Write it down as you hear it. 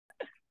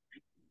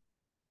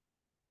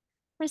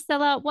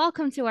Priscilla,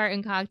 welcome to Art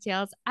and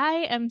Cocktails.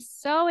 I am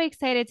so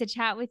excited to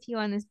chat with you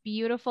on this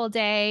beautiful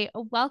day.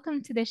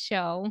 Welcome to the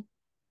show.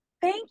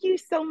 Thank you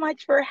so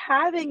much for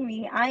having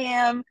me. I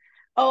am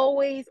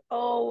always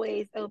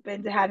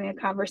open to having a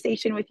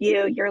conversation with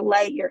you. Your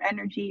light, your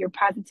energy, your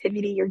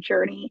positivity, your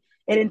journey,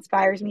 it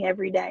inspires me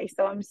every day.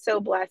 So I'm so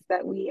blessed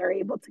that we are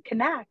able to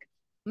connect.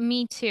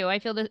 Me too. I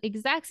feel the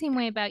exact same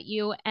way about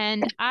you.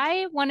 And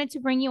I wanted to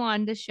bring you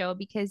on the show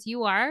because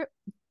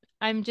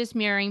I'm just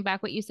mirroring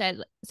back what you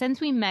said.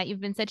 Since we met, you've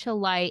been such a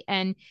light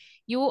and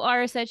you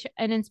are such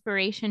an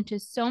inspiration to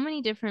so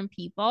many different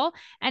people.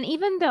 And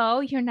even though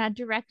you're not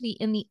directly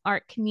in the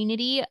art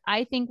community,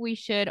 I think we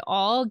should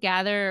all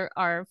gather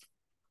our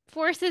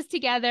forces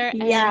together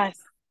and Yes.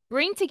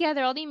 bring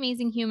together all the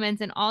amazing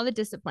humans and all the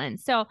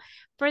disciplines. So,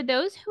 for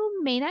those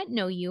who may not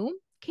know you,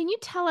 can you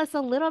tell us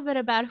a little bit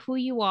about who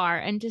you are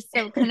and just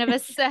so kind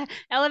of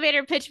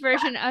elevator pitch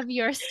version of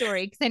your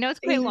story? Because I know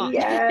it's quite long.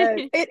 Yes,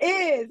 it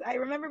is. I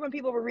remember when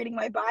people were reading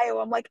my bio,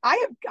 I'm like, I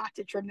have got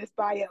to trim this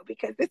bio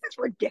because this is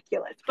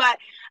ridiculous. But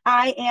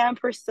I am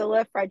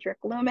Priscilla Frederick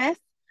Loomis.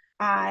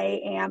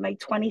 I am a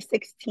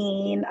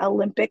 2016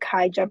 Olympic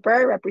high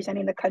jumper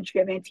representing the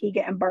country of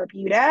Antigua and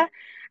Barbuda.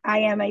 I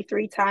am a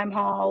three-time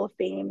Hall of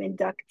Fame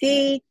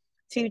inductee,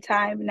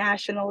 two-time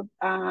national,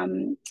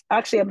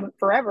 actually, I'm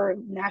forever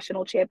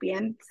national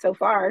champion so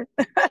far,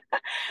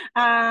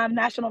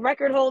 national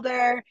record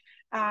holder.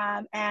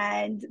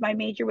 And my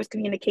major was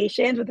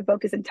communications with a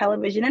focus in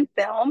television and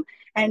film.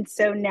 And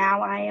so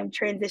now I am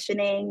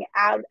transitioning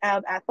out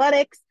of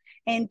athletics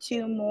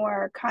into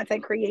more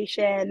content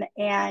creation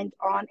and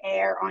on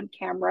air, on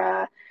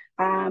camera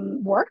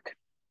work.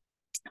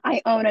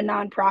 I own a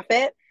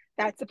nonprofit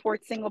that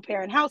supports single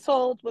parent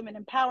households, women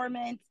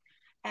empowerment,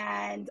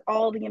 and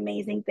all the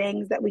amazing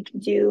things that we can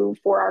do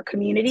for our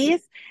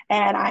communities.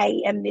 And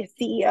I am the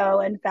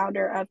CEO and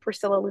founder of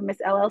Priscilla Loomis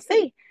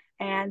LLC.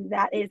 And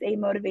that is a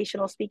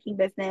motivational speaking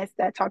business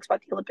that talks about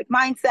the Olympic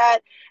mindset,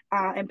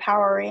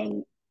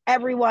 empowering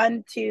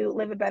everyone to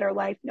live a better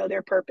life, know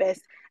their purpose,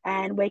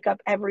 and wake up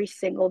every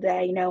single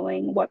day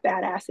knowing what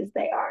badasses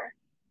they are.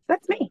 So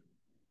that's me.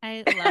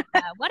 I love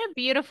that. What a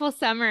beautiful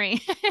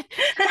summary.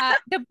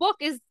 The book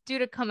is due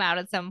to come out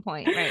at some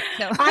point, right?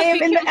 So I am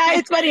we in the, can.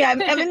 it's funny,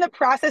 I'm in the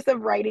process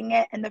of writing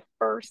it. And the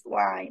first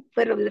line,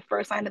 literally the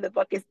first line of the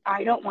book is,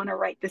 I don't want to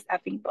write this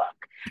effing book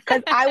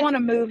because I want a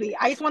movie.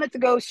 I just want it to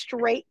go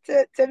straight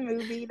to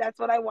movie. That's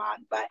what I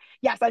want. But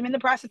yes, I'm in the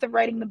process of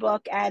writing the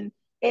book and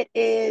it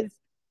is,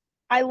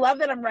 I love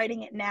that I'm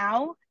writing it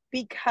now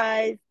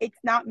because it's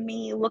not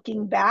me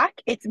looking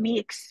back, it's me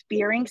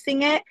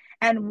experiencing it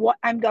and what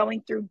I'm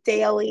going through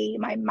daily,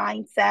 my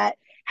mindset,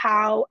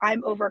 how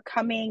I'm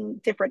overcoming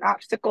different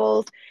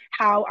obstacles,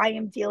 how I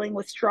am dealing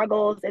with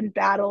struggles and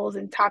battles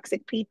and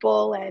toxic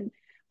people and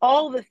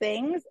all the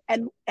things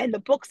and the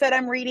books that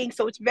I'm reading.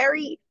 So it's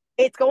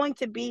going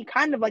to be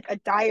kind of like a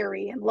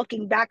diary and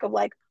looking back of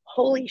like,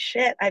 holy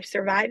shit, I've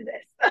survived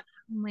this.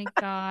 Oh my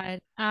God.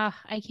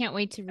 I can't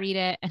wait to read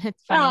it. And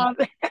it's funny. um,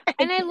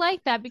 And I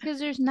like that because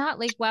there's not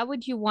like, why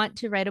would you want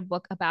to write a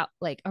book about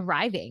like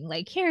arriving?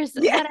 Like, here's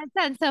yeah, what I've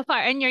done so far.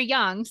 And you're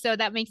young, so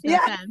that makes no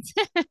yeah. sense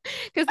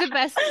because the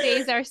best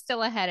days are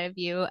still ahead of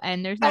you,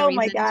 and there's no Oh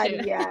my reason God,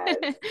 to yes.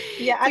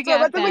 Yeah, to that's get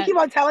what we that. keep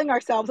on telling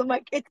ourselves. I'm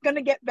like, it's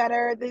gonna get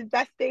better. The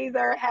best days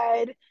are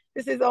ahead.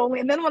 This is only,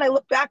 and then when I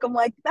look back, I'm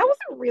like, that was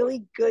a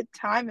really good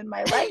time in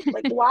my life.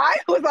 Like, why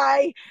was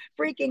I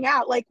freaking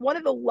out? Like, one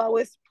of the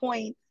lowest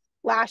points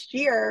last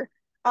year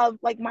of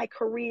like my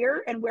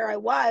career and where I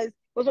was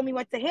when we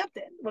went to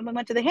Hampton, when we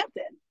went to the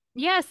Hampton.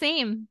 Yeah,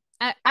 same.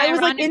 I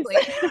was like, in,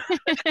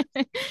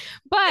 Ironically.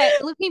 But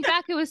looking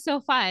back, it was so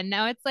fun.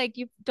 Now it's like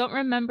you don't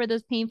remember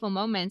those painful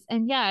moments.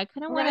 And yeah,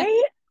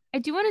 right? I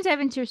do want to dive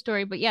into your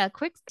story, but yeah,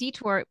 quick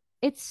detour.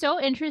 It's so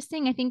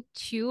interesting, I think,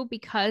 too,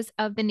 because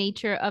of the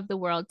nature of the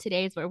world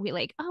today, is where we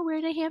like, oh, we're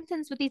in the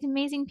Hamptons with these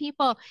amazing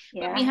people.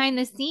 But Yeah. behind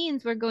the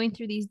scenes, we're going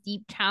through these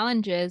deep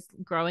challenges,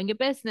 growing a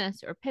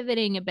business or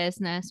pivoting a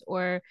business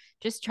or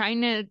just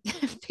trying to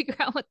figure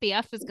out what the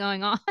F is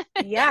going on,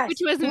 which Yes,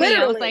 was me.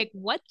 I was like, literally.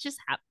 what just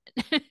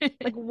happened?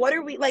 Like, what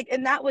are we like?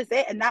 And that was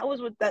it. And that was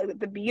what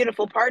the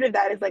beautiful part of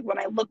that is like when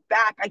I look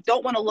back, I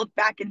don't want to look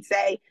back and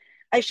say,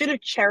 I should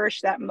have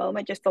cherished that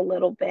moment just a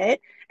little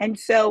bit. And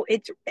so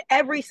it's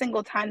every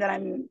single time that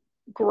I'm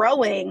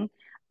growing,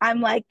 I'm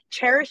like,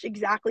 cherish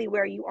exactly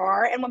where you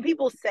are. And when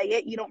people say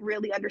it, you don't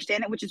really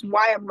understand it, which is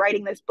why I'm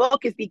writing this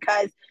book, is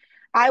because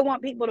I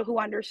want people to who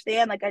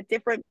understand like at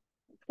different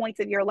points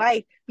of your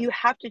life, you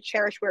have to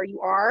cherish where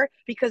you are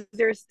because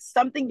there's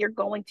something you're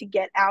going to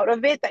get out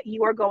of it that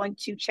you are going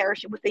to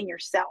cherish it within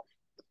yourself.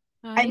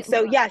 I And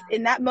so, love yes, that.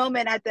 in that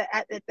moment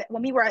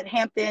when we were at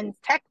Hampton's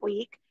Tech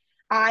Week,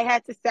 I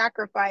had to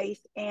sacrifice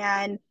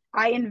and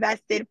I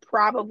invested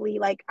probably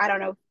like, I don't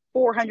know,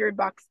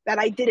 $400 that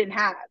I didn't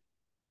have.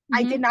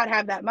 I Hmm. did not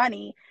have that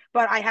money,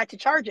 but I had to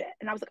charge it.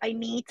 And I was like, I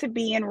need to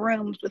be in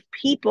rooms with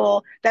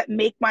people that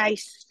make my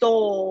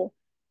soul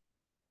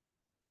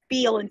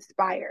feel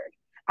inspired.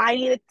 I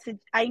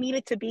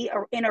needed to be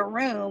in a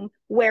room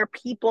where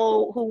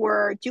people who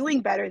were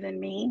doing better than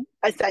me,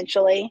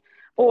 essentially,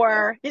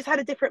 or just had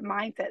a different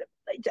mindset.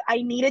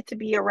 I needed to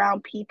be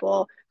around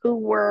people who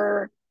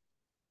were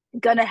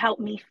gonna help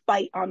me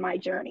fight on my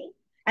journey.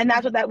 And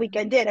that's what that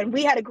weekend did. And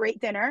we had a great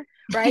dinner,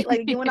 right?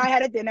 Like you and I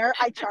had a dinner.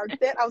 I charged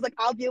it. I was like,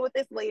 I'll deal with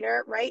this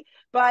later, right?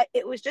 But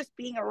it was just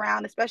being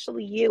around,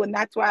 especially you. And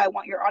that's why I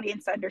want your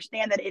audience to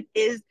understand that it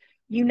is,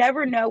 you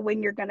never know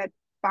when you're gonna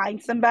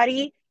find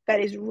somebody that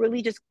is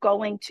really just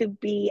going to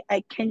be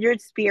a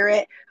kindred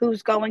spirit,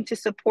 who's going to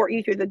support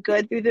you through the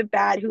good, through the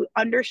bad, who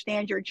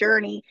understands your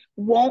journey,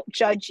 won't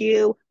judge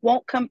you,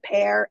 won't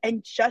compare,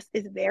 and just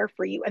is there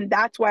for you. And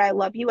that's why I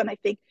love you. And I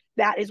think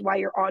that is why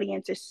your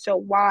audience is so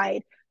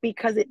wide,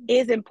 because it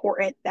is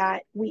important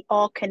that we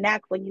all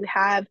connect when you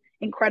have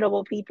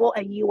incredible people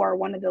and you are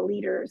one of the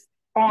leaders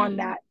on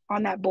Mm.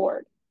 that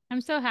board. I'm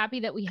so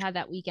happy that we had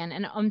that weekend,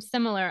 and I'm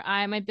similar.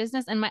 My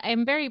business and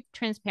I'm very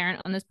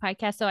transparent on this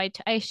podcast. So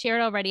I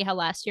shared already how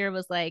last year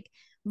was like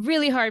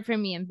really hard for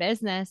me in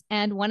business.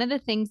 And one of the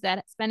things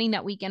that spending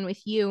that weekend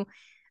with you,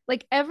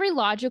 like every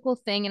logical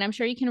thing, and I'm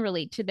sure you can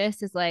relate to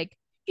this, is like,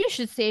 you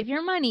should save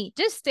your money,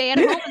 just stay at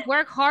home and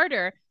work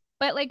harder.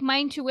 But like my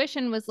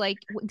intuition was like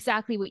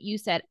exactly what you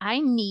said. I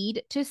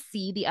need to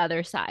see the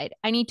other side.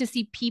 I need to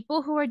see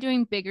people who are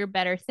doing bigger,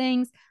 better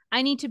things.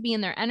 I need to be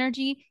in their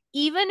energy,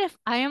 even if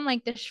I am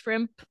like the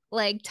shrimp,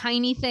 like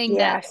tiny thing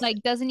that Yes.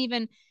 like doesn't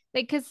even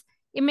like, because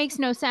it makes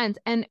no sense.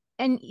 And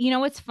you know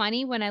what's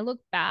funny, when I look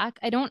back,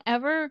 I don't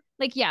ever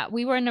like, yeah,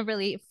 we were in a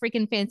really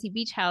freaking fancy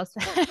beach house.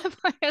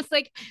 I was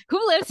like, who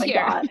Oh lives my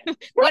here? God.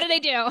 What do they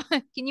do?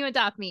 Can you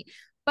adopt me?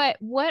 But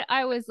what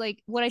I was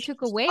like, what I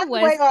took away By the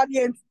was, way,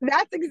 audience,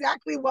 that's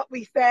exactly what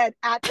we said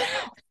at the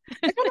house.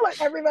 I gotta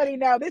let everybody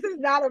know this is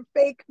not a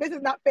fake. This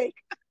is not fake.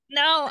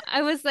 no,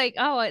 I was like,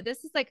 oh,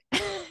 this is like,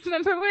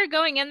 remember we were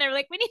going in there,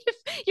 like,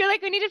 you're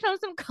like, we need to film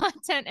some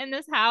content in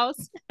this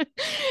house.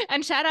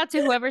 And shout out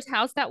to whoever's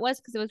house that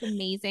was, because it was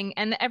amazing.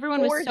 And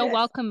everyone was so Gorgeous.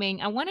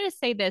 welcoming. I wanted to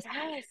say this.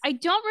 Yes. I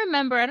don't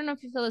remember, I don't know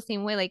if you feel the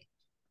same way. Like,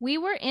 we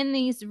were in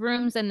these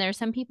rooms, and there's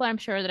some people I'm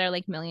sure that are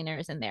like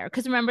millionaires in there.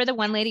 Because remember, the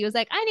one lady was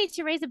like, I need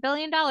to raise $1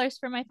 billion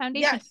for my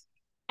foundation. Yes.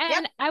 Yep.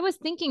 And I was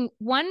thinking,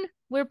 one,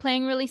 we're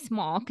playing really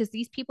small because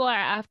these people are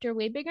after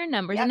way bigger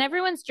numbers, Yep. and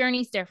everyone's journey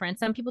is different.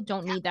 Some people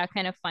don't Yep. need that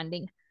kind of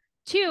funding.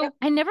 Two, Yep.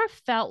 I never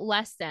felt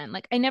less than.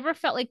 Like, I never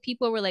felt like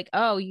people were like,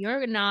 oh,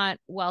 you're not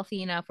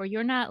wealthy enough, or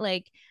you're not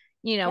like,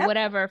 Yep.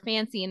 whatever,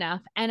 fancy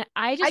enough. And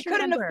I just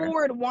remember,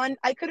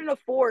 I couldn't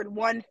afford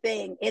one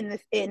thing in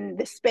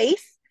the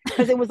space,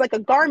 because it was like a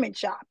garment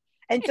shop.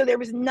 And so there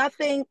was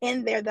nothing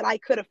in there that I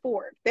could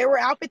afford. There were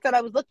outfits that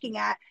I was looking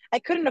at. I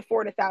couldn't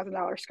afford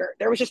 $1,000 skirt.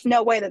 There was just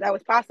no way that that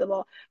was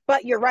possible.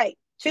 But you're right.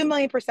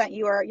 2,000,000%.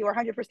 You are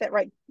 100%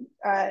 right.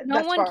 no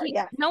Thus one far. can,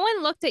 Yes. no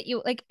one looked at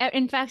you like,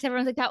 in fact,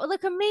 everyone's like, that would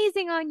look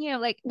amazing on you.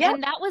 Like, Yep.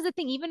 and that was the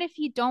thing. Even if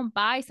you don't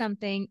buy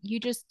something, you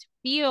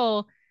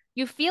feel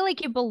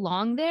like you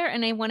belong there.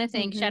 And I want to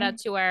thank, shout Mm-hmm. out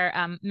to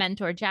our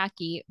mentor Jax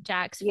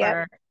Yep.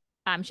 for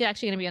she's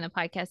actually going to be on the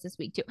podcast this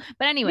week too.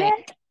 But anyway,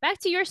 Yeah. back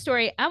to your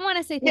story. I want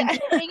to say thank Yeah. you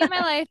for being in my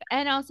life,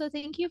 and also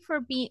thank you for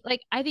being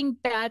like, I think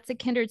that's a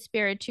kindred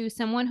spirit too.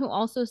 Someone who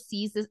also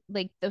sees this,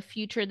 like the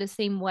future the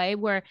same way,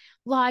 where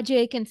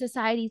logic and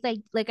society's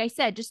like I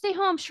said, just stay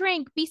home,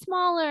 shrink, be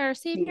smaller,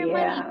 save your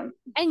money. Yeah.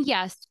 And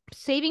yes,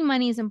 saving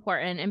money is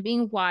important, and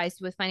being wise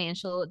with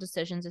financial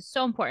decisions is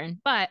so important.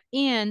 But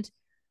and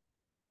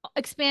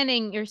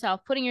expanding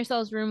yourself, putting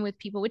yourselves room with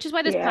people, which is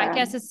why this Yeah.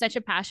 podcast is such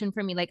a passion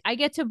for me. Like, I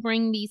get to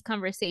bring these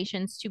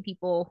conversations to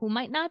people who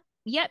might not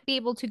yet be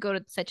able to go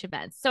to such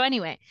events. So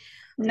anyway,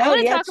 I No, want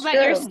to yeah, talk it's about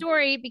your true.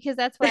 story because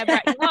that's why I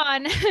brought you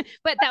on.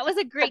 But that was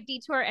a great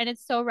detour, and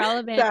it's so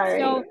relevant. Sorry.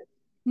 So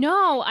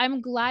no,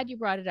 I'm glad you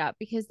brought it up,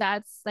 because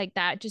that's like,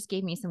 that just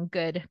gave me some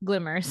good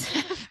glimmers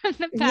from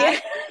the Yeah.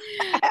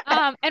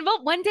 past. And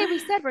well, one day we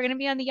said we're gonna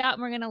be on the yacht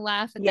and we're gonna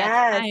laugh at that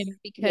Yes. time,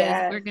 because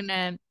Yes.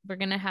 we're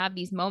gonna have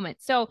these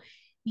moments. So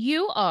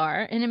you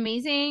are an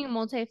amazing,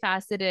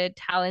 multifaceted,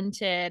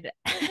 talented,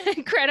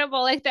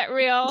 incredible, like that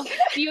real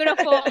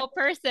beautiful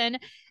person.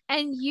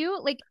 And you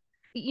like,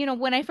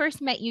 when I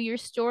first met you, your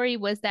story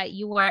was that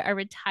you are a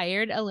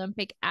retired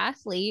Olympic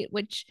athlete,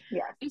 which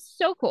Yes. is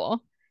so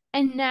cool.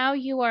 And now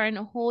you are in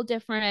a whole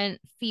different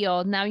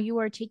field. Now you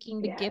are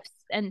taking the Yes.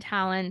 gifts and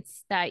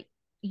talents that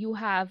you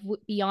have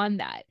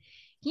beyond that.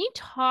 Can you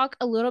talk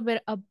a little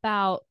bit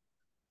about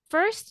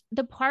first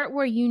the part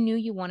where you knew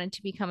you wanted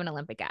to become an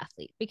Olympic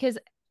athlete? Because,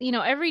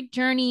 every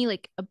journey,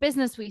 like a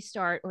business we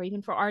start, or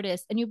even for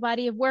artists, a new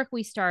body of work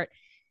we start,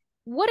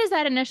 what is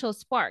that initial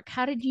spark?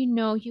 How did you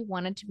know you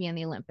wanted to be in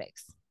the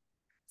Olympics?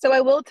 So I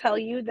will tell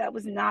you that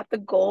was not the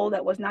goal.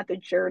 That was not the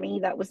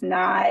journey. That was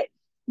not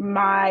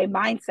my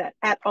mindset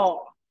at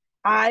all.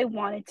 I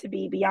wanted to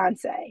be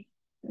Beyonce.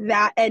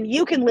 That, and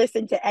you can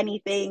listen to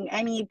anything,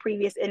 any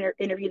previous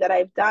interview that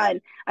I've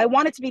done. I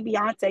wanted to be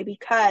Beyonce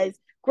because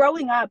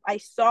growing up, I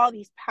saw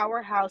these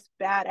powerhouse,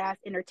 badass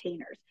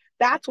entertainers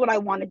That's what I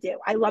want to do.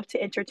 I love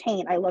to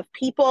entertain. I love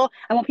people.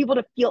 I want people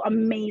to feel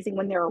amazing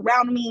when they're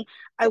around me.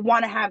 I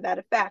want to have that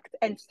effect.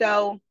 And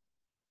so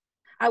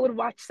I would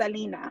watch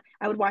Selena.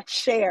 I would watch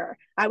Cher.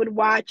 I would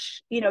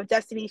watch,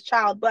 Destiny's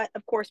Child, but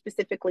of course,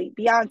 specifically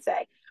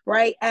Beyonce,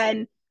 right?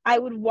 And I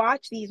would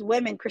watch these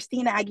women,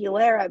 Christina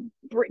Aguilera,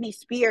 Britney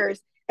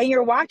Spears, and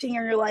you're watching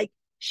and you're like,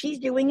 she's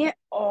doing it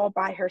all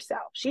by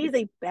herself. She's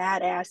a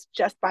badass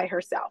just by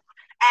herself.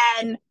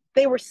 And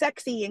they were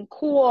sexy and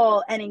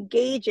cool and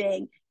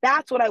engaging.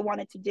 That's what I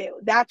wanted to do.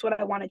 That's what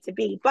I wanted to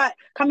be. But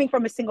coming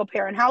from a single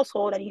parent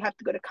household and you have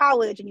to go to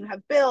college and you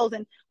have bills,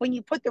 and when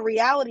you put the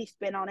reality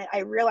spin on it, I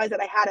realized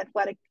that I had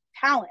athletic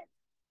talent.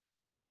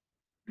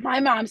 My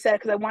mom said,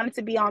 because I wanted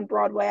to be on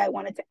Broadway, I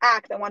wanted to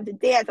act, I wanted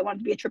to dance, I wanted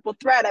to be a triple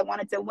threat, I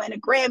wanted to win a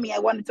Grammy, I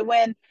wanted to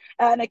win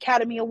an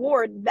Academy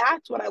Award.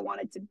 That's what I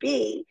wanted to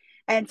be.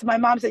 And so my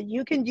mom said,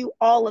 you can do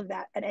all of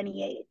that at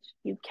any age.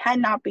 You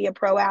cannot be a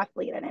pro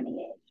athlete at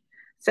any age.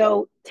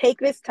 So take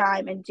this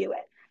time and do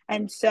it.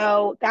 And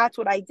so that's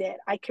what I did.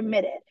 I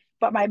committed.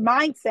 But my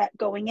mindset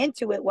going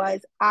into it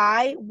was,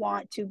 I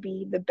want to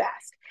be the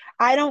best.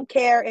 I don't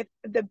care if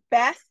the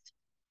best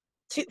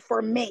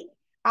for me.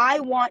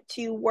 I want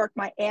to work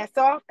my ass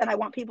off, and I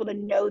want people to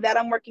know that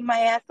I'm working my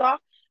ass off.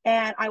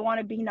 And I want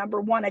to be number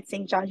one at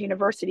St. John's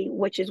University,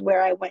 which is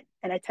where I went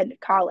and attended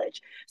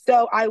college.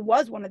 So I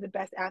was one of the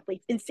best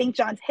athletes in St.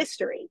 John's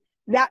history.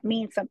 That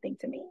means something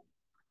to me.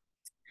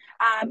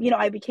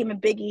 I became a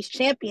Big East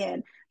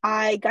champion.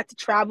 I got to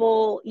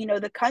travel,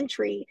 the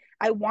country.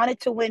 I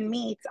wanted to win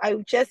meets.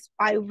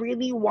 I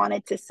really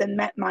wanted to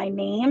cement my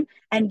name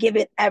and give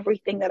it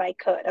everything that I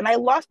could. And I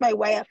lost my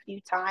way a few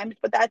times,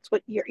 but that's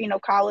what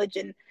college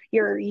and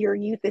your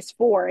youth is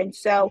for. And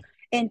so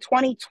in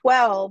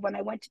 2012, when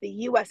I went to the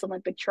U.S.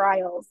 Olympic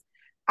trials,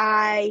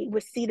 I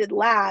was seated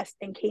last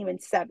and came in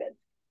seventh.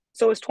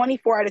 So it was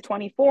 24 out of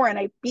 24, and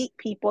I beat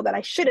people that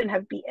I shouldn't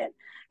have beaten.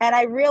 And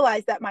I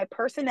realized that my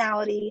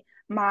personality,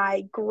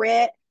 my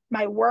grit,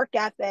 my work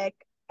ethic,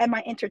 and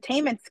my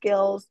entertainment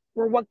skills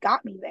were what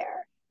got me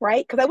there,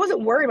 right? Because I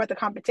wasn't worried about the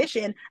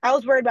competition. I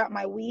was worried about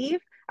my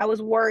weave. I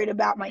was worried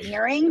about my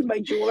earrings, my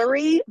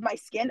jewelry, my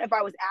skin, if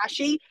I was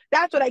ashy.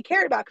 That's what I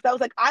cared about, because I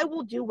was like, I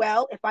will do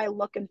well if I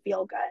look and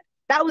feel good.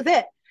 That was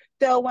it.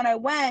 So when I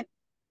went,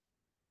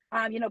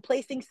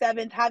 placing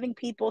seventh, having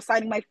people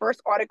signing my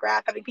first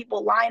autograph, having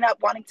people line up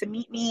wanting to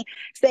meet me,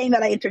 saying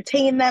that I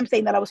entertained them,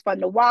 saying that I was fun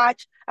to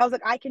watch. I was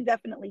like, I can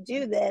definitely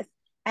do this.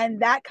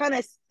 And that kind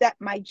of set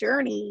my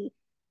journey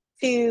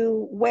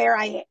to where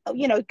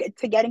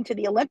to getting to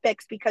the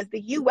Olympics, because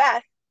the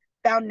US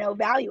found no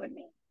value in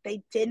me.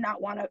 They did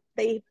not want to,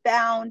 they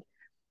found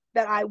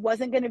that I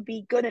wasn't going to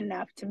be good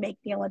enough to make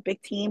the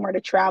Olympic team or to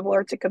travel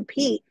or to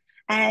compete.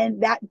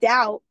 And that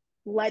doubt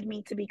led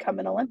me to become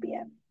an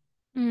Olympian.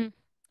 Mm,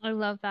 I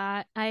love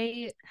that.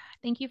 I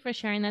thank you for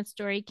sharing that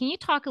story. Can you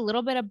talk a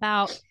little bit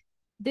about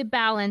the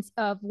balance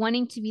of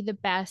wanting to be the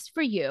best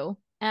for you,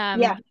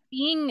 Yeah.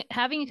 being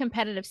having a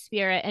competitive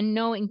spirit and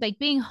knowing, like,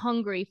 being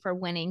hungry for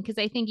winning? Because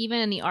I think even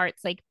in the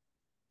arts, like,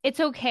 it's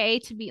okay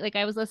to be like,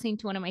 I was listening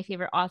to one of my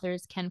favorite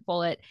authors, Ken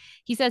Follett.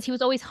 He says he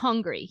was always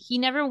hungry. He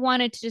never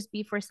wanted to just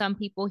be for some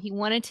people. He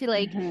wanted to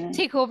like Mm-hmm.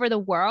 take over the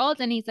world.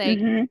 And he's like,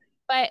 Mm-hmm.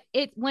 but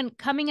it when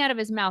coming out of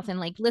his mouth and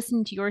like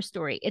listening to your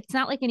story, it's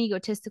not like an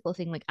egotistical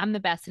thing, like I'm the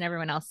best and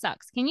everyone else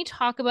sucks. Can you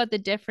talk about the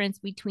difference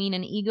between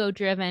an ego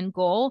driven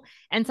goal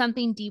and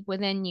something deep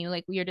within you,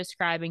 like you're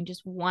describing,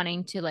 just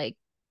wanting to like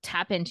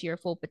tap into your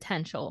full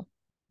potential?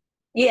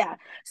 Yeah.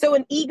 So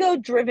an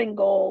ego-driven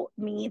goal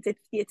means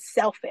it's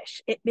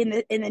selfish.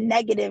 In a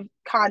negative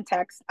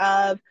context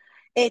of,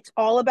 it's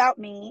all about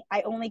me.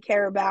 I only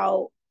care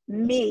about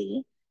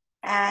me,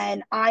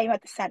 and I'm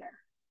at the center.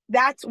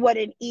 That's what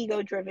an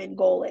ego-driven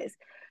goal is.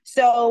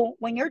 So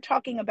when you're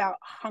talking about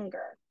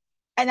hunger,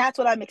 and that's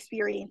what I'm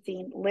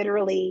experiencing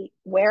literally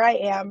where I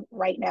am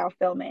right now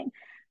filming,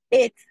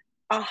 it's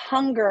a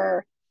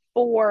hunger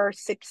for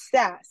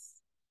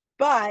success,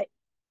 but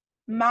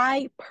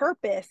my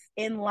purpose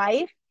in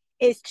life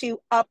is to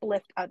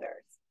uplift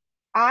others.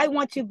 I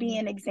want to be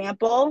an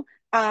example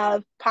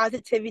of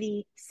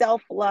positivity,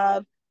 self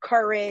love,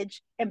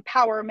 courage,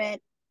 empowerment,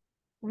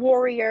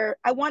 warrior.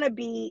 I want to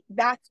be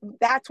that's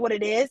what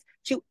it is,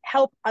 to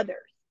help others.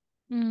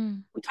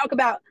 Mm. We talk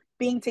about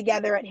being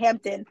together at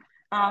Hampton,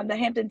 the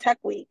Hampton Tech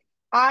Week.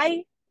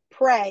 I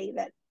pray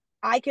that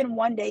I can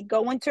one day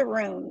go into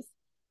rooms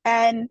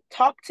and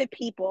talk to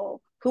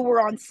people who were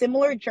on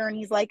similar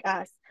journeys like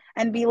us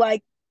and be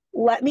like,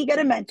 let me get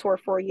a mentor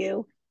for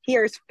you.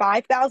 Here's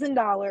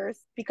 $5,000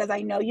 because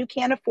I know you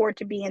can't afford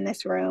to be in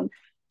this room,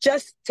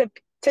 just to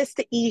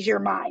ease your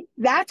mind.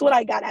 That's what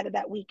I got out of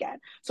that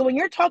weekend. So when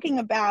you're talking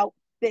about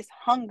this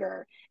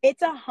hunger,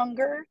 it's a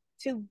hunger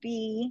to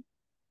be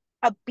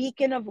a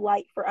beacon of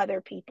light for other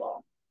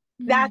people.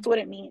 Mm. That's what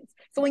it means.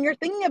 So when you're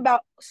thinking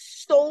about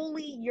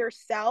solely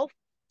yourself,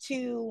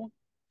 to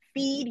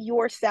feed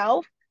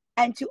yourself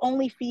and to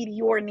only feed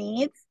your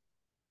needs,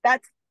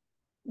 that's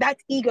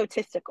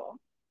egotistical.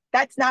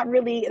 that's not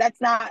really,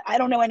 that's not, I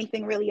don't know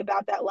anything really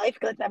about that life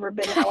because it's never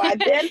been how I've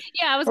been.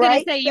 Yeah, I was gonna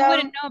Right. say you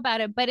wouldn't So know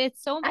about it, but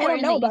it's so I don't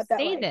important know that you about that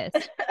say life.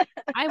 this. But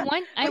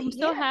I'm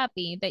so yeah,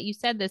 happy that you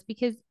said this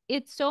because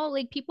it's so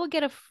like people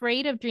get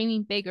afraid of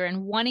dreaming bigger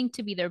and wanting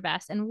to be their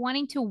best and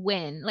wanting to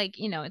win. Like,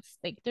 it's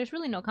like there's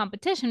really no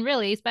competition,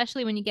 really,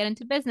 especially when you get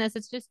into business.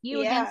 It's just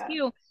you against yeah,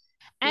 you.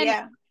 And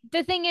yeah,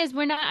 the thing is,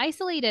 we're not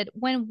isolated.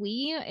 When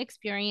we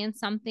experience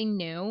something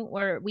new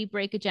or we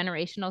break a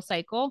generational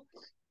cycle,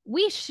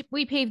 we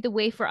pave the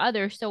way for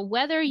others. So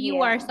whether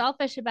you are yeah,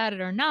 selfish about it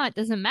or not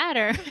doesn't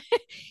matter.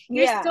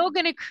 You're yeah, still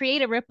going to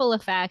create a ripple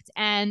effect.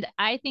 And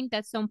I think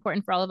that's so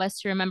important for all of us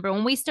to remember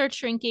when we start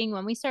shrinking,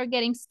 when we start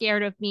getting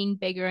scared of being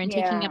bigger and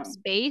taking up yeah.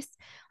 space.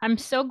 I'm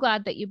so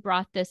glad that you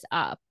brought this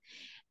up.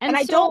 And And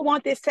I don't so,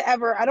 want this to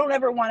ever, I don't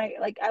ever want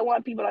to, like, I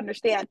want people to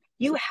understand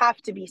you have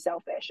to be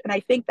selfish. And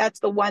I think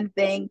that's the one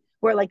thing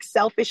where like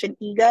selfish and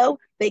ego,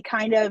 they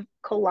kind of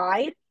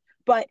collide.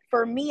 But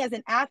for me as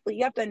an athlete,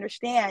 you have to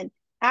understand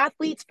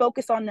athletes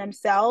focus on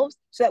themselves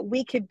so that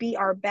we could be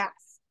our best.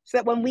 So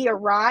that when we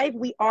arrive,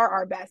 we are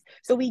our best.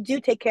 So we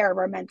do take care of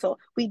our mental.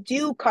 We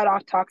do cut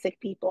off toxic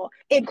people,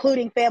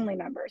 including family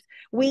members.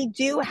 We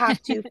do have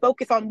to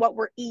focus on what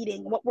we're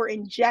eating, what we're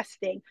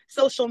ingesting,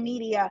 social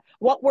media,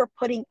 what we're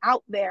putting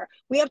out there.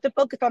 We have to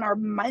focus on our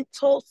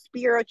mental,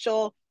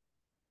 spiritual,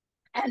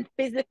 and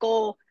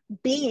physical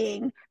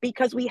being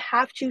because we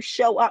have to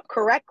show up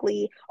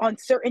correctly on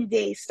certain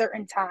days,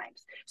 certain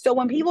times. So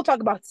when people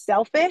talk about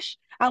selfish,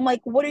 I'm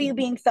like, what are you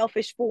being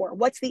selfish for?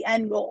 What's the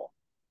end goal?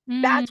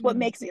 That's what mm,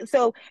 makes it.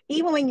 So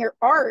even when you're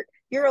art,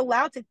 you're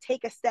allowed to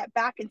take a step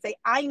back and say,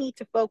 I need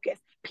to focus.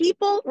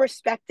 People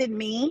respected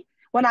me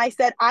when I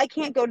said, I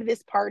can't go to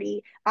this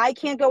party. I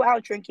can't go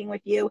out drinking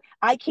with you.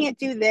 I can't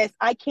do this.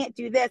 I can't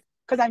do this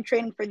because I'm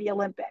training for the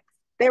Olympics.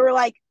 They were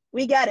like,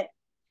 we get it.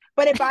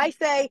 But if I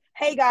say,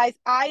 hey guys,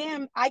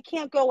 I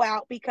can't go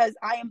out because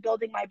I am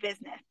building my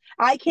business.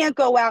 I can't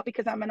go out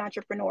because I'm an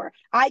entrepreneur.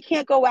 I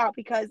can't go out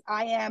because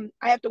I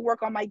have to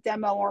work on my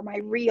demo or my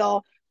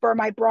reel for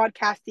my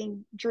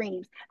broadcasting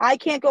dreams. I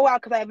can't go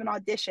out because I have an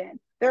audition.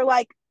 They're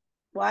like,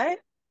 what?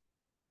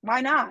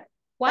 Why not?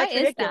 why That's is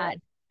ridiculous.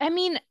 that? I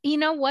mean, you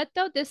know what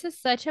though? This is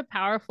such a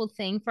powerful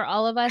thing for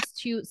all of us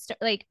to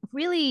like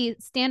really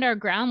stand our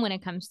ground when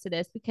it comes to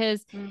this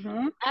because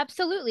Mm-hmm.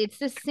 absolutely it's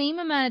the same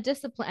amount of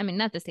discipline. I mean,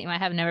 not the same. I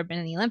have never been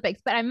in the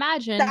Olympics, but I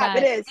imagine Stop.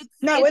 It that is. it's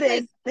No, it's it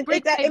like is.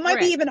 brick by It might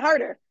be brick. even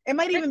harder. It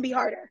might Brick even be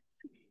harder.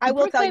 I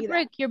will brick tell by you that.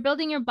 brick, you're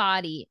building your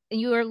body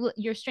and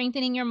you're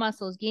strengthening your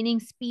muscles, gaining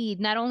speed.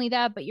 Not only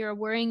that, but you're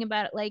worrying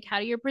about like how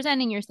you're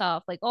presenting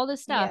yourself, like all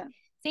this stuff. Yeah.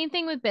 Same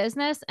thing with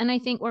business, and I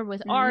think or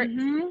with art,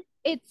 Mm-hmm.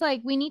 it's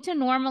like we need to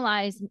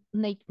normalize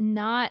like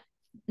not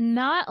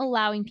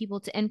allowing people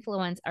to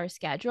influence our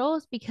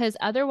schedules because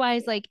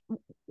otherwise like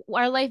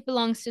our life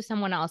belongs to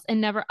someone else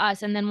and never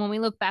us. And then when we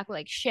look back, we're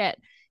like shit,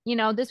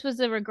 this was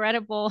a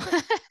regrettable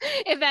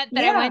event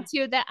that I Yeah. went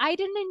to that I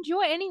didn't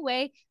enjoy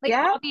anyway. Like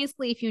Yeah.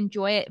 obviously if you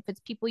enjoy it, if it's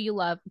people you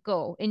love,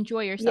 go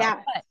enjoy yourself.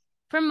 Yes. But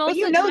for But most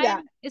you of the know that.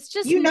 time, it's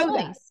just You know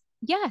that. noise.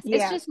 Yes, it's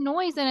Yeah. just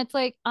noise. And it's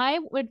like, I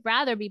would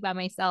rather be by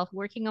myself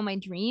working on my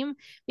dream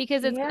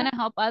because it's going Yeah. to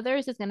help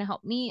others. It's going to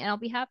help me and I'll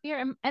be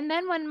happier. And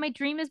then when my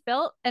dream is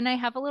built and I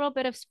have a little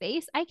bit of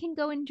space, I can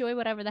go enjoy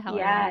whatever the hell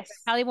I want. I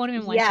Yes. probably won't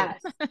even want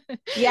Yes.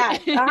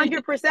 Yes. to.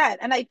 100%.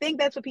 And I think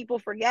that's what people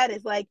forget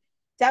is like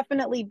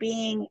definitely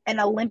being an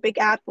Olympic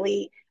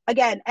athlete.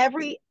 Again,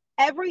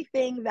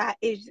 everything that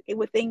is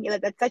within you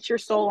that sets your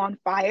soul on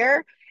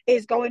fire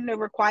is going to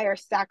require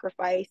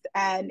sacrifice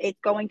and it's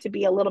going to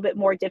be a little bit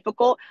more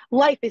difficult.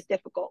 Life is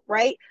difficult,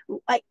 right?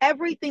 Like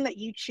everything that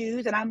you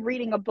choose, and I'm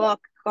reading a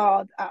book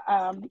called,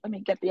 let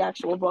me get the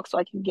actual book so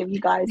I can give you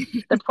guys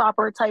the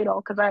proper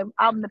title because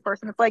I'm the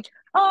person that's like,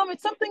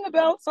 it's something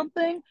about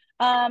something.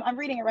 I'm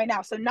reading it right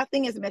now. So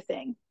Nothing is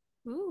Missing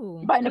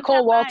Ooh, by who's that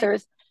Nicole by?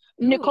 Walters.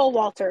 Ooh, Nicole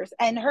Walters,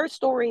 and her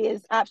story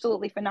is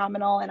absolutely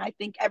phenomenal. And I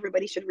think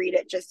everybody should read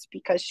it just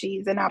because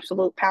she's an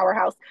absolute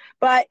powerhouse.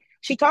 But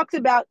she talks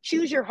about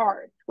choose your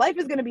hard. Life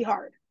is going to be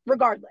hard,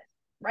 regardless,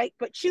 right?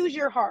 But choose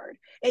your hard.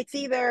 It's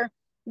either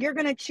you're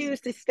going to choose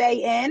to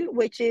stay in,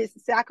 which is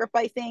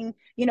sacrificing,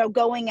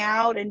 going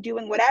out and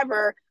doing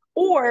whatever,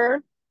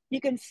 or you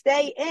can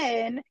stay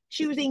in,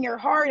 choosing your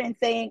heart and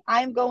saying,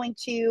 I'm going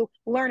to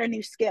learn a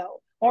new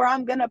skill, or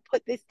I'm going to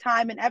put this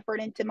time and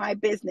effort into my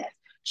business.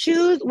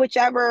 Choose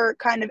whichever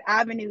kind of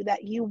avenue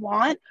that you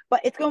want, but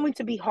it's going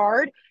to be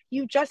hard.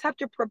 You just have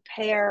to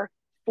prepare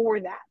for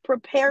that.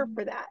 Prepare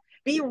for that.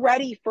 Be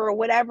ready for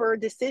whatever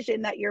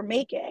decision that you're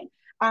making.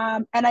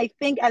 And I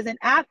think as an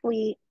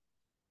athlete,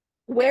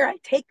 where I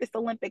take this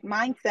Olympic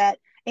mindset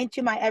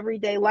into my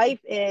everyday life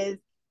is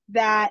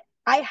that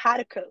I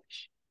had a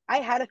coach, I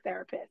had a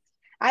therapist,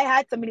 I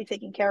had somebody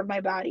taking care of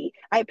my body.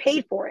 I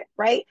paid for it,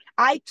 right?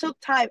 I took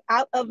time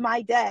out of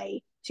my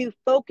day to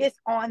focus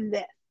on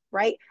this,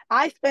 right?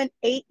 I spent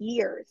 8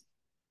 years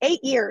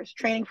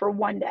training for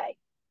one day,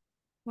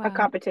 a wow.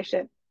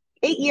 competition,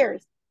 8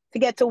 years to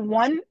get to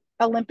one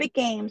Olympic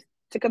Games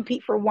to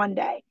compete for one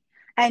day.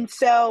 And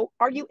so,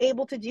 are you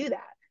able to do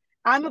that?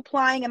 I'm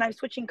applying and I'm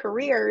switching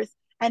careers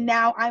And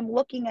now I'm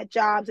looking at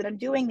jobs and I'm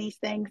doing these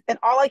things, and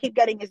all I keep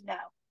getting is no.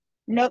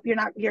 Nope, you're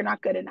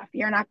not good enough.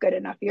 You're not good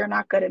enough. You're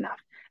not good enough.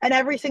 And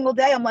every single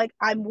day I'm like,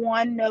 I'm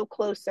one no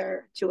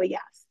closer to a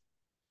yes.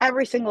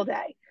 Every single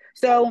day.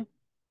 So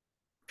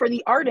for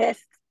the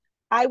artists,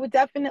 I would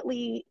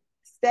definitely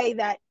say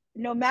that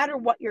no matter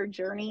what your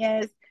journey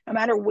is, no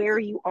matter where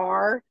you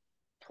are,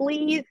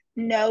 please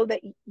know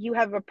that you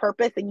have a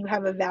purpose and you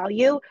have a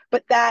value,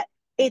 but that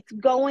it's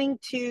going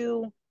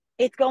to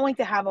it's going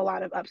to have a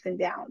lot of ups and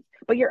downs.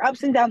 But your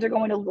ups and downs are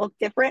going to look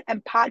different.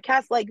 And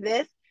podcasts like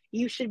this,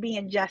 you should be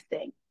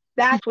ingesting.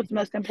 That's what's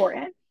most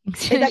important.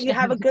 Is that you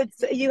have a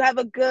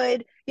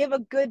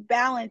good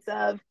balance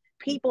of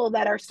people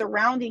that are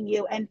surrounding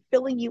you and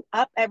filling you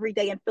up every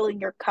day and filling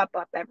your cup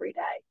up every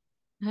day.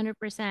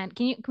 100%.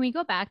 Can we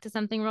go back to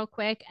something real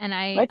quick? And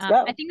Let's I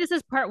go. think this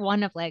is part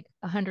one of like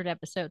 100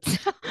 episodes.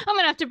 I'm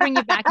gonna have to bring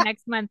you back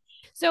next month.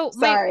 So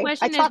my Sorry, I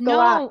question is, talk a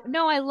lot.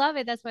 no, I love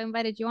it. That's why I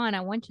invited you on.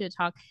 I want you to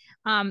talk.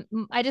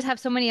 I just have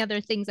so many other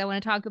things I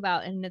want to talk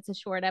about, and it's a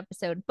short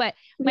episode. But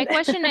my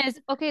question is,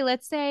 okay,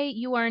 let's say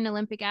you are an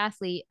Olympic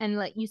athlete, and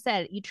like you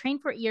said, you train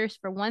for years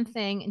for one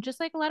thing, and just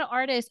like a lot of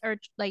artists are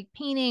like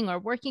painting or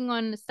working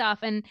on stuff,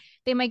 and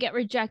they might get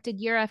rejected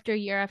year after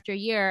year after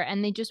year,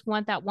 and they just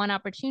want that one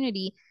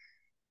opportunity.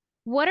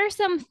 What are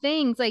some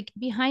things like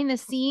behind the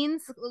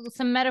scenes,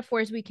 some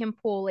metaphors we can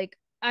pull? Like,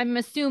 I'm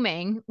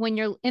assuming when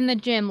you're in the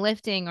gym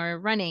lifting or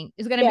running,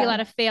 there's going to be a Yeah, lot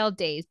of failed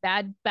days,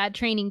 bad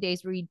training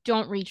days where you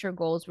don't reach your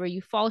goals, where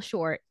you fall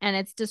short, and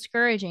it's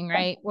discouraging,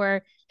 right?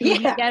 Where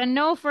maybe you yeah, get a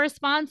no for a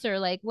sponsor,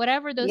 like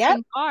whatever those yep.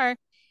 things are.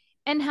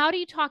 And how do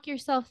you talk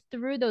yourself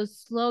through those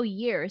slow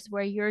years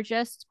where you're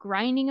just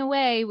grinding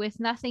away with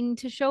nothing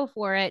to show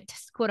for it,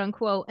 quote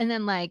unquote, and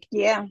then like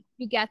Yeah.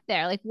 you get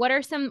there? Like what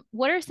are some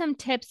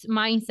tips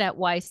mindset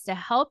wise to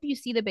help you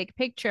see the big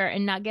picture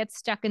and not get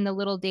stuck in the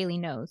little daily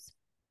no's?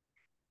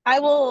 I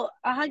will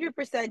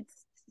 100%.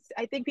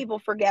 I think people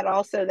forget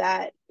also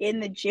that in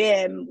the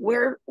gym,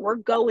 we're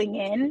going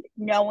in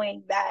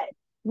knowing that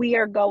we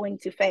are going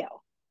to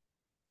fail.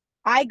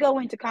 I go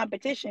into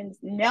competitions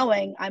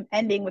knowing I'm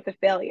ending with a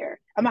failure.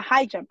 I'm a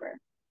high jumper.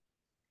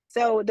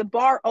 So the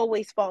bar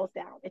always falls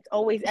down. It's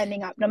always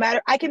ending up. No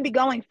matter, I can be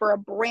going for a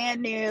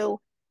brand new,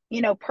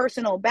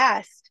 personal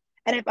best.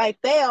 And if I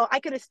fail, I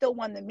could have still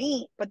won the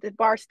meet, but the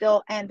bar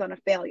still ends on a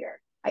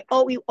failure.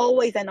 You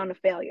always end on a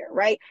failure,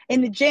 right?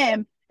 In the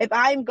gym, if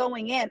I'm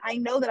going in, I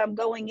know that I'm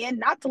going in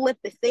not to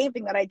lift the same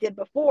thing that I did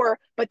before,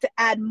 but to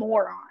add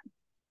more on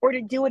or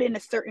to do it in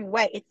a certain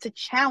way. It's to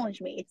challenge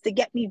me. It's to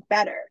get me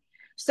better.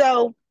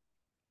 So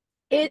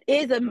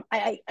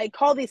I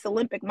call this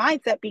Olympic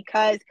mindset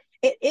because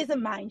it is a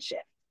mind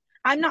shift.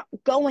 I'm not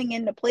going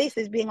into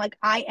places being like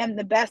I am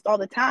the best all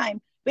the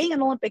time. Being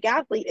an Olympic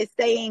athlete is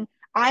saying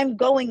I'm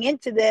going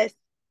into this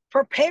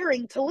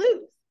preparing to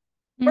lose,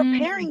 Mm,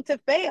 preparing to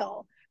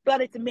fail,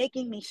 but it's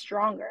making me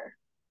stronger.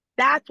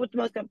 That's what's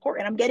most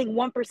important. I'm getting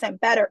 1%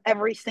 better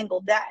every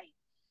single day.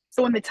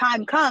 So when the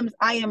time comes,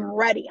 I am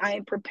ready. I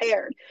am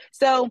prepared.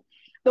 So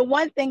the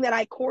one thing that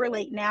I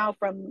correlate now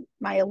from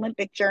my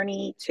Olympic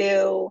journey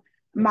to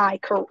my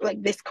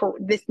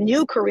this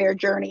new career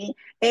journey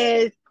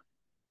is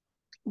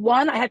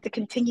one, I have to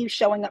continue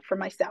showing up for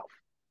myself.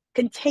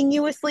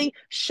 Continuously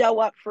show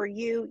up for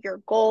you,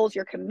 your goals,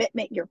 your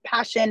commitment, your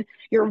passion,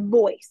 your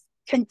voice.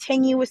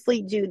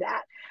 Continuously do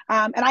that.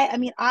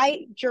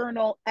 I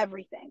journal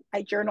everything.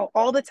 I journal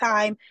all the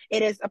time.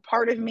 It is a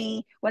part of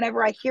me.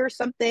 Whenever I hear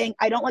something,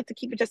 I don't like to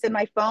keep it just in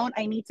my phone.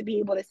 I need to be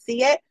able to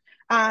see it.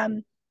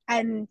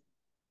 And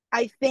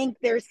I think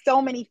there's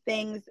so many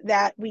things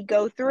that we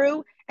go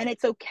through, and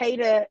it's okay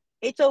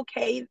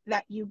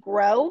that you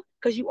grow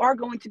because you are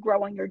going to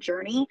grow on your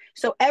journey.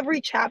 So every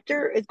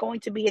chapter is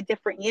going to be a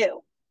different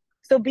you.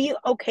 So be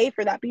okay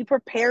for that. Be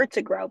prepared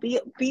to grow.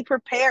 Be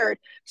prepared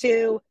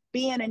to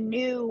be in a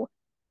new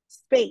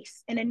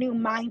space, in a new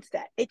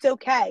mindset. It's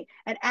okay.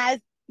 And as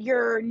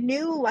your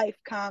new life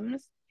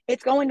comes,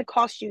 it's going to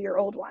cost you your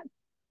old one.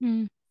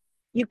 mm,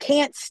 You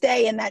can't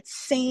stay in that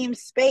same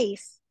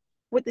space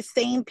with the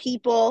same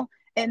people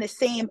and the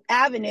same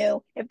avenue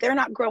if they're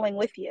not growing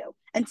with you.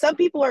 And some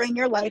people are in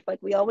your life, like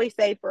we always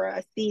say, for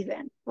a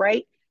season,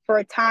 right? For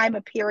a time,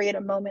 a period,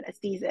 a moment, a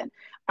season.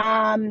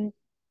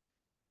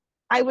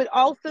 I would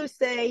also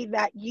say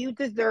that you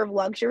deserve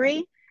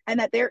luxury and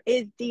that your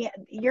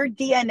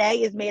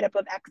DNA is made up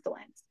of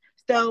excellence.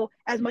 So,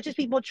 as much as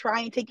people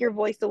try and take your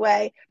voice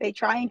away, they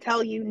try and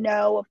tell you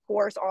no, of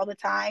course, all the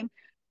time.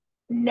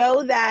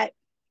 Know that,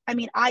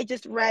 I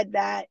just read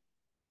that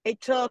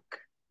it took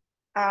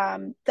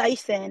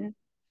Dyson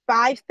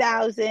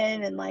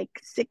 5,000 and like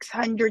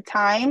 600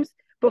 times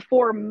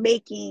before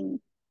making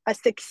a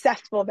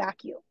successful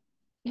vacuum.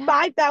 yeah.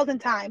 5,000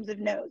 times of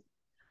no's.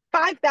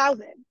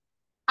 5,000.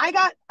 I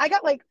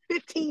got like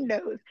 15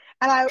 no's.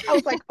 And I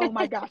was like, oh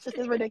my gosh, this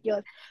is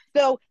ridiculous.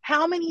 So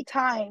how many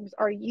times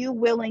are you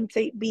willing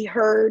to be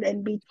heard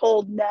and be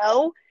told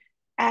no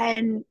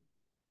and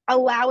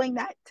allowing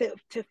that to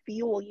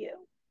fuel you?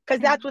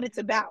 Because Yeah. that's what it's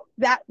about.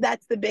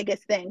 That's the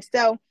biggest thing.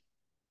 So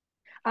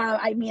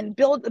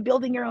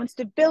building your own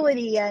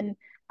stability and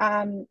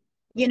um,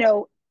 you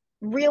know,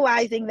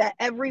 realizing that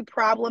every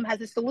problem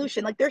has a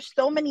solution. Like there's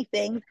so many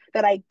things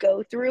that I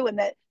go through and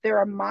that there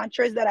are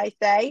mantras that I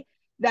say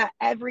that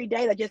every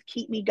day that just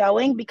keep me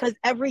going because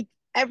every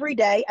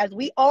day, as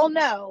we all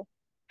know,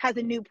 has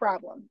a new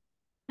problem,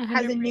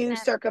 has a new 100%.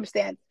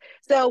 circumstance.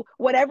 So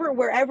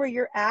wherever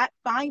you're at,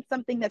 find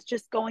something that's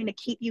just going to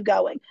keep you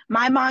going.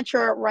 My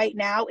mantra right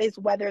now is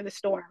weather the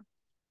storm,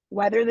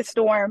 weather the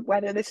storm,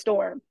 weather the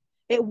storm.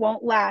 It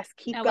won't last.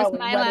 Keep That was going,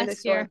 my weather the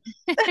last year.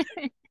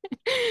 storm.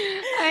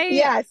 I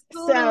Yes.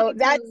 So totally,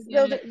 that's totally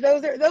get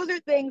those it. are those are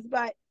things,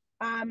 but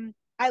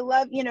I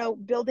love,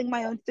 building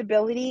my own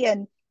stability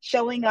and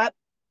showing up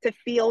to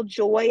feel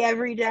joy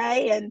every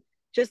day and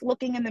just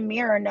looking in the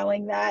mirror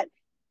knowing that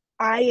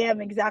I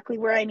am exactly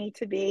where I need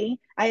to be.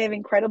 I have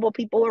incredible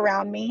people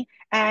around me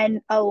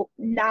and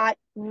not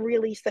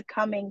really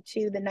succumbing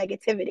to the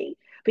negativity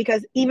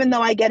because even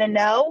though I get a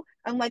no,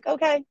 I'm like,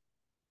 okay,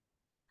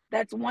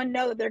 that's one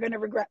no that they're going to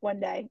regret one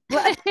day.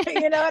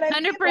 You know what I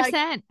mean? Like,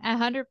 100%.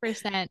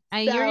 100%.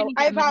 You're so gonna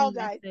I get many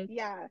apologize. yeses.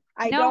 Yeah.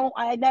 No,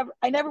 I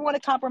never want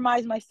to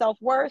compromise my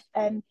self-worth.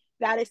 And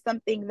that is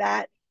something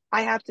that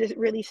I have to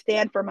really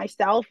stand for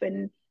myself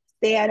and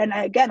stand. And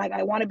again, like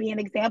I want to be an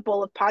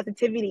example of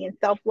positivity and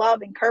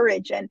self-love and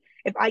courage. And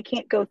if I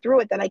can't go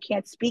through it, then I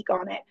can't speak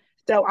on it.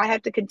 So I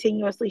have to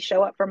continuously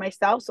show up for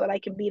myself so that I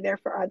can be there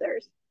for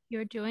others.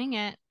 you're doing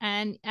it.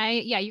 And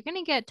yeah, you're going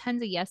to get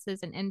tons of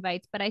yeses and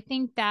invites, but I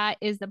think that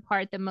is the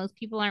part that most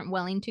people aren't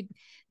willing to.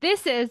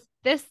 This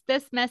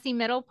messy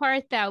middle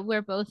part that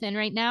we're both in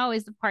right now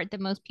is the part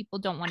that most people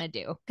don't want to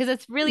do because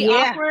it's really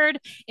Yeah. awkward.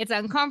 It's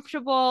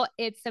uncomfortable.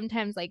 It's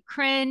sometimes like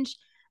cringe.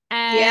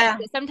 And Yeah.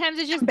 sometimes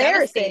it's just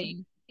Embarrassing.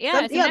 devastating. Yeah.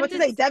 Yeah, Sometimes what to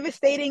say, it's,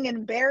 devastating and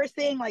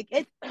embarrassing. Like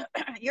it's,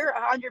 you're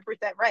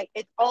 100% right.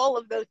 It's all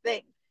of those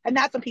things, and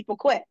that's when people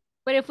quit.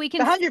 but if we The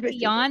can see 100%.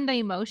 beyond the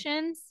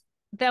emotions,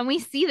 then we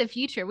see the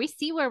future. We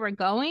see where we're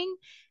going.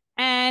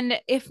 And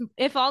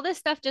if all this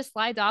stuff just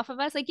slides off of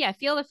us, like yeah,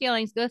 feel the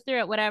feelings, go through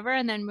it, whatever,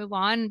 and then move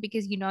on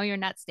because you know you're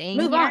not staying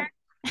Move here.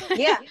 on.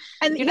 Yeah,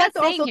 and You're you have not to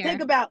staying also here.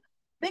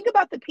 think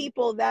about the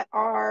people that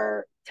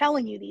are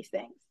telling you these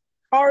things.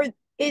 Are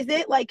Is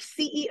it like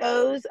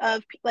CEOs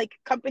of like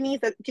companies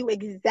that do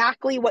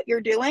exactly what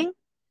you're doing?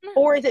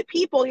 Or is it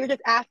people you're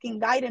just asking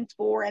guidance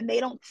for and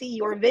they don't see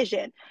your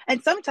vision?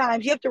 And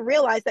sometimes you have to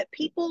realize that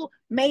people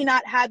may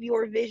not have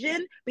your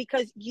vision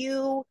because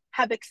you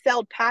have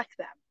excelled past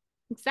them.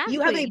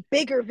 You have a Exactly.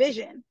 bigger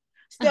vision.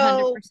 A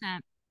hundred So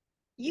percent.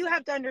 you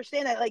have to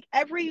understand that like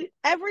every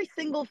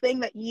single thing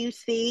that you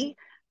see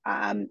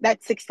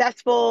that's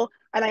successful,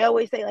 and I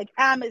always say like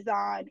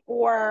Amazon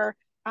or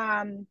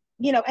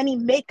any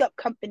makeup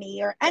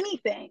company or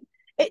anything,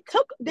 it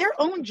took their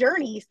own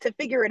journeys to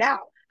figure it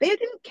out. They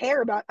didn't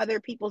care about other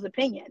people's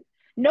opinions.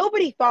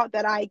 Nobody thought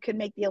that I could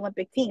make the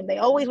Olympic team. They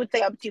always would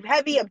say I'm too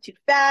heavy, I'm too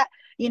fat,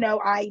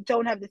 I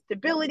don't have the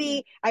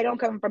stability, I don't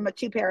come from a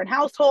two-parent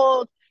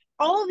household,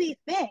 all these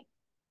things.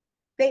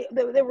 They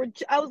were,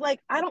 I was like,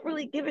 I don't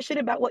really give a shit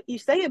about what you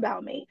say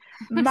about me.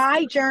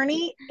 My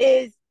journey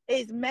is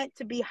meant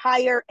to be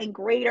higher and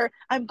greater.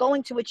 I'm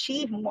going to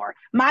achieve more.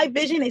 My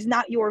vision is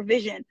not your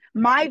vision.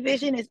 My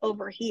vision is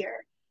over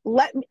here.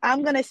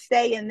 I'm going to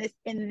stay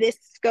in this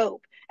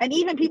scope. And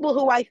even people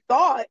who I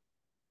thought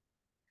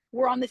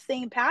were on the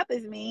same path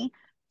as me,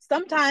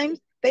 sometimes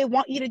they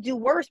want you to do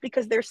worse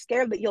because they're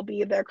scared that you'll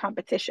be their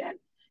competition.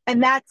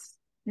 And that's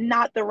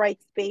not the right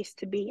space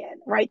to be in,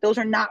 right? Those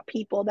are not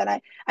people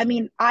that I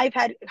mean, I've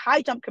had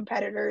high jump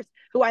competitors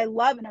who I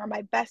love and are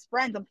my best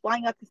friends. I'm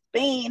flying out to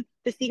Spain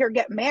to see her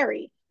get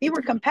married. We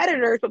were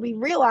competitors, but we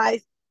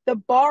realized the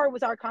bar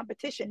was our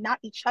competition, not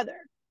each other.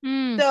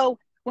 Mm, So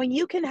when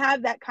you can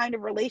have that kind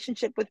of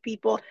relationship with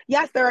people,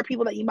 yes, there are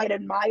people that you might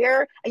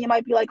admire and you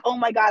might be like, oh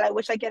my God, I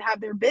wish I could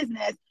have their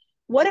business.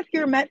 What if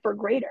you're meant for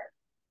greater?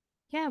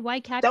 yeah, why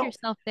cap Don't.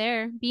 yourself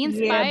there? Be Yeah, boo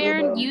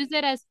inspired, boo. use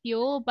it as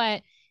fuel,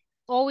 but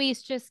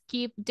always just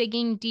keep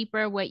digging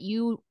deeper what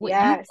you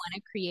Yes. want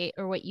to create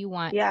or what you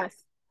want. Yes.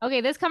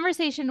 Okay, this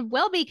conversation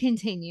will be I'm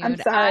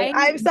continued. sorry.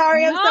 I I'm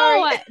sorry. I'm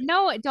sorry.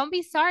 no, no, don't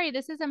be sorry.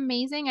 This is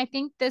amazing. I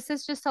think this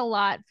is just a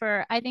lot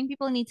I think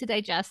people need to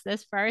digest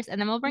this first, and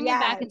then we'll bring you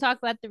back and Yes. talk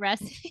about the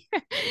rest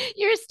of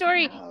your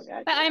story. Oh,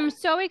 But gotcha. I'm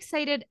so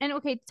excited. And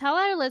okay, tell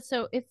our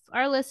so if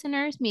our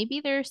listeners,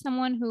 maybe there's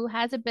someone who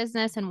has a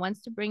business and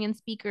wants to bring in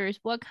speakers,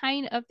 what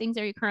kind of things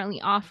are you currently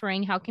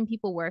offering? How can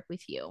people work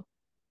with you?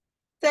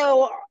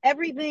 So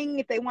everything,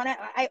 if they want to,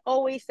 I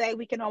always say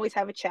we can always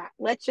have a chat.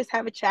 Let's just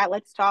have a chat.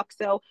 Let's talk.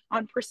 So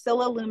on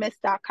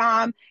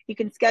PriscillaLoomis.com, you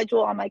can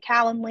schedule on my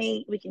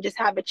Calendly. We can just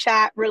have a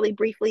chat really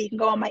briefly. You can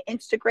go on my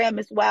Instagram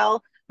as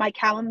well. My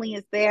Calendly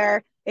is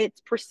there.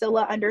 It's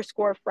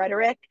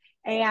Priscilla_Frederick.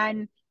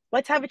 And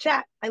let's have a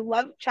chat. I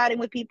love chatting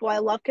with people. I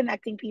love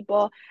connecting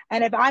people.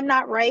 And if I'm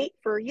not right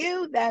for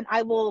you, then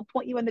I will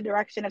point you in the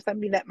direction of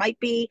somebody that might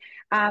be.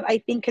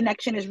 I think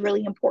connection is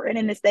really important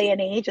in this day and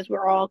age as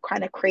we're all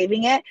kind of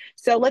craving it.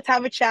 So let's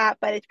have a chat,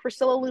 but it's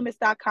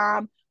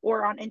PriscillaLoomis.com.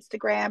 or on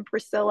Instagram,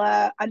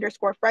 Priscilla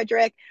underscore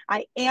Frederick.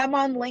 I am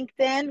on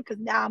LinkedIn because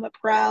now I'm a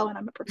pro and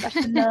I'm a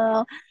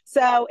professional.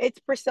 So it's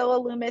Priscilla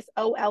Loomis,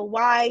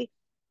 OLY.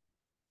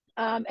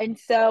 And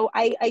so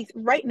I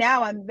right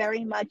now I'm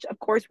very much, of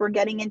course, we're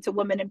getting into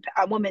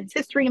Women's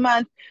History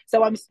Month,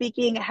 so I'm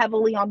speaking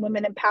heavily on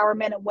women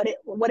empowerment and what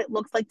it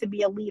looks like to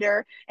be a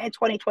leader in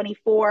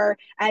 2024,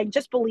 and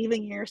just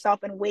believing in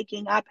yourself and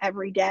waking up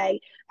every day.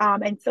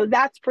 And so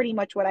that's pretty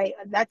much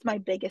that's my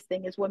biggest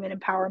thing is women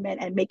empowerment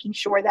and making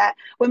sure that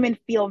women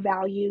feel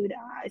valued,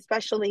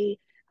 especially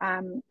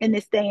in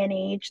this day and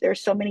age.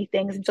 There's so many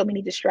things and so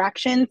many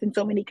distractions and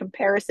so many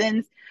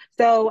comparisons.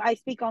 So I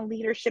speak on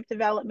leadership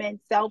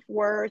development,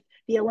 self-worth,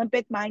 the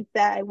Olympic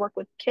mindset. I work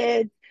with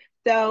kids.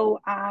 So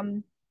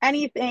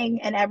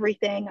anything and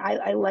everything,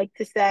 I like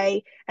to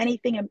say,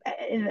 anything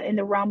in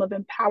the realm of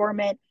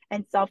empowerment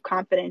and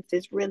self-confidence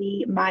is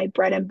really my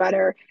bread and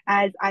butter,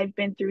 as I've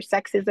been through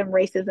sexism,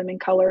 racism,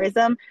 and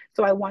colorism.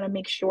 So I want to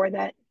make sure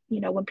that,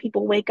 when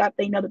people wake up,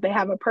 they know that they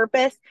have a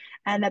purpose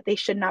and that they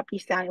should not be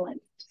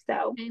silenced.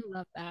 So I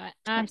love that.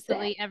 that's it.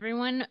 Absolutely.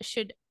 Everyone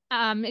should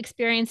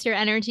experience your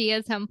energy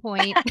at some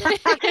point. Because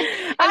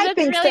I that's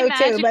think really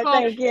so too, but magical.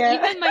 thank you.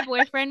 Even my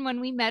boyfriend, when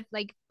we met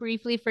like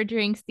briefly for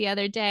drinks the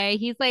other day,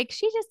 he's like,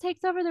 she just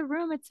takes over the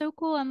room. It's so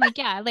cool. I'm like,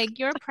 yeah, like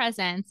your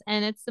presence.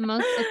 And it's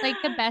like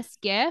the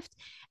best gift.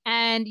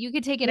 And you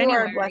could take it You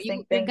are anywhere. a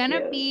blessing. You're Thank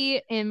gonna you.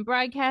 be in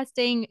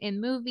broadcasting, in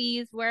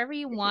movies, wherever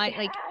you want.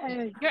 Like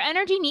Yes. your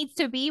energy needs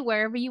to be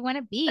wherever you want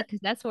to be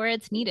because that's where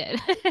it's needed.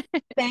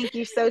 Thank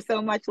you so,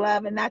 so much,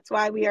 love. And that's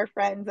why we are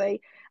friends.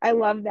 I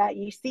love that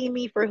you see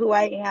me for who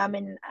I am.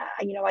 And,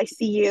 I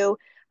see you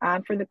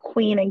for the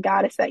queen and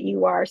goddess that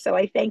you are. So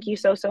I thank you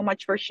so, so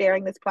much for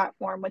sharing this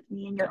platform with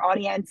me and your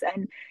audience.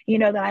 And you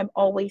know that I'm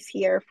always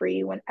here for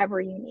you whenever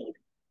you need.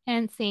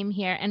 And same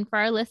here. And for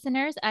our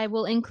listeners, I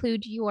will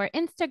include your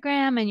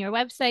Instagram and your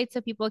website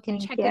so people can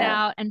Thank check it you.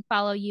 out and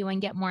follow you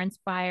and get more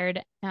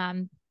inspired.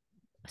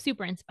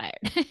 Super inspired.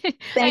 I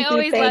Thank you.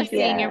 always love Thank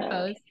seeing your you.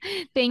 posts.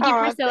 Thank you, Oh,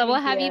 Priscilla. We'll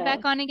thank have you back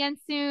you. on again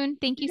soon.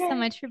 Thank you so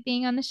much for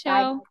being on the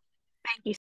Bye. show. Thank you.